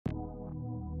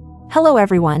Hello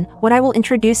everyone, what I will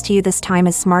introduce to you this time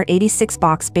is Smart 86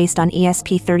 box based on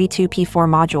ESP32-P4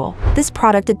 module. This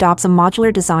product adopts a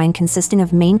modular design consisting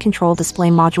of main control display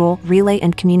module, relay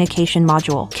and communication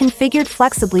module, configured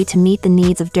flexibly to meet the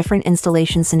needs of different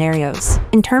installation scenarios.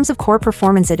 In terms of core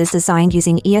performance, it is designed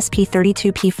using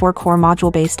ESP32-P4 core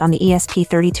module based on the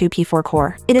ESP32-P4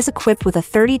 core. It is equipped with a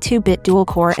 32-bit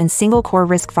dual-core and single-core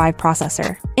RISC-V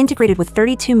processor, integrated with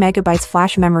 32 MB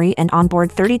flash memory and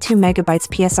onboard 32 MB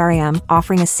PSRAM,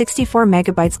 offering a 64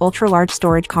 MB ultra-large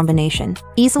storage combination.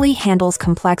 Easily handles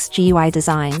complex GUI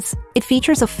designs. It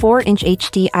features a 4-inch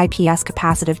HD IPS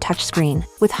capacitive touchscreen,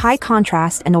 with high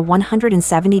contrast and a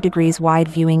 170 degrees wide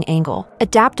viewing angle,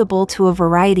 adaptable to a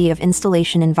variety of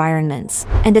installation environments,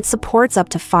 and it supports up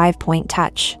to 5-point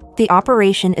touch. The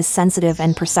operation is sensitive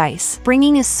and precise,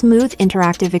 bringing a smooth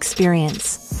interactive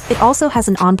experience. It also has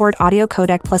an onboard audio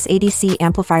codec plus ADC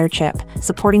amplifier chip,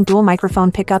 supporting dual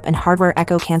microphone pickup and hardware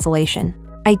echo cancellation.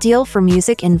 Ideal for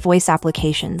music and voice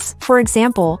applications. For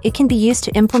example, it can be used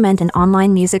to implement an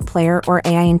online music player or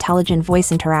AI intelligent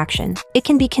voice interaction. It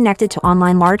can be connected to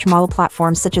online large model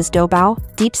platforms such as Doubao,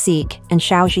 DeepSeek, and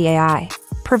Xiaoji AI,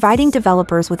 providing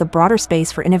developers with a broader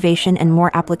space for innovation and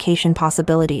more application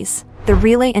possibilities. The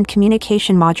relay and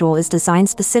communication module is designed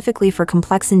specifically for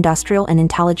complex industrial and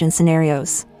intelligence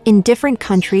scenarios. In different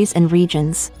countries and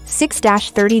regions,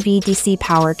 6-30V DC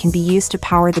power can be used to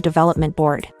power the development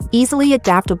board, easily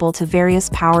adaptable to various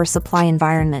power supply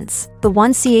environments. The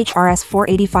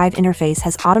 1CHRS485 interface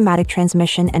has automatic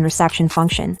transmission and reception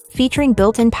function, featuring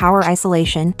built-in power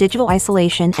isolation, digital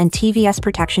isolation, and TVS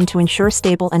protection to ensure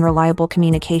stable and reliable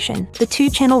communication. The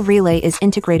 2-channel relay is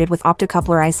integrated with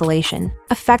optocoupler isolation,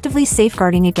 effectively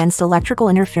safeguarding against electrical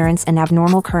interference and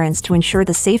abnormal currents to ensure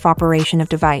the safe operation of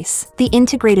device. The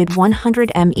integrated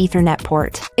 100M Ethernet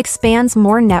port expands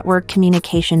more network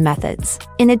communication methods.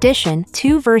 In addition,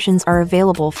 2 versions are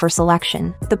available for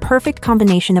selection. The perfect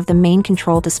combination of the main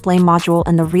control display module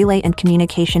and the relay and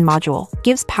communication module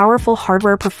gives powerful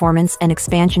hardware performance and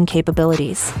expansion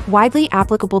capabilities, widely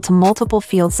applicable to multiple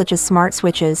fields such as smart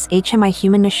switches, HMI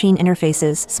human-machine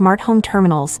interfaces, smart home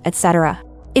terminals, etc.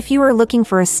 If you are looking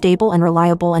for a stable and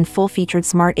reliable and full-featured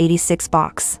Smart 86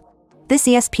 box, this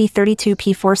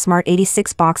ESP32-P4 Smart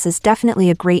 86 box is definitely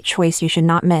a great choice you should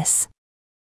not miss.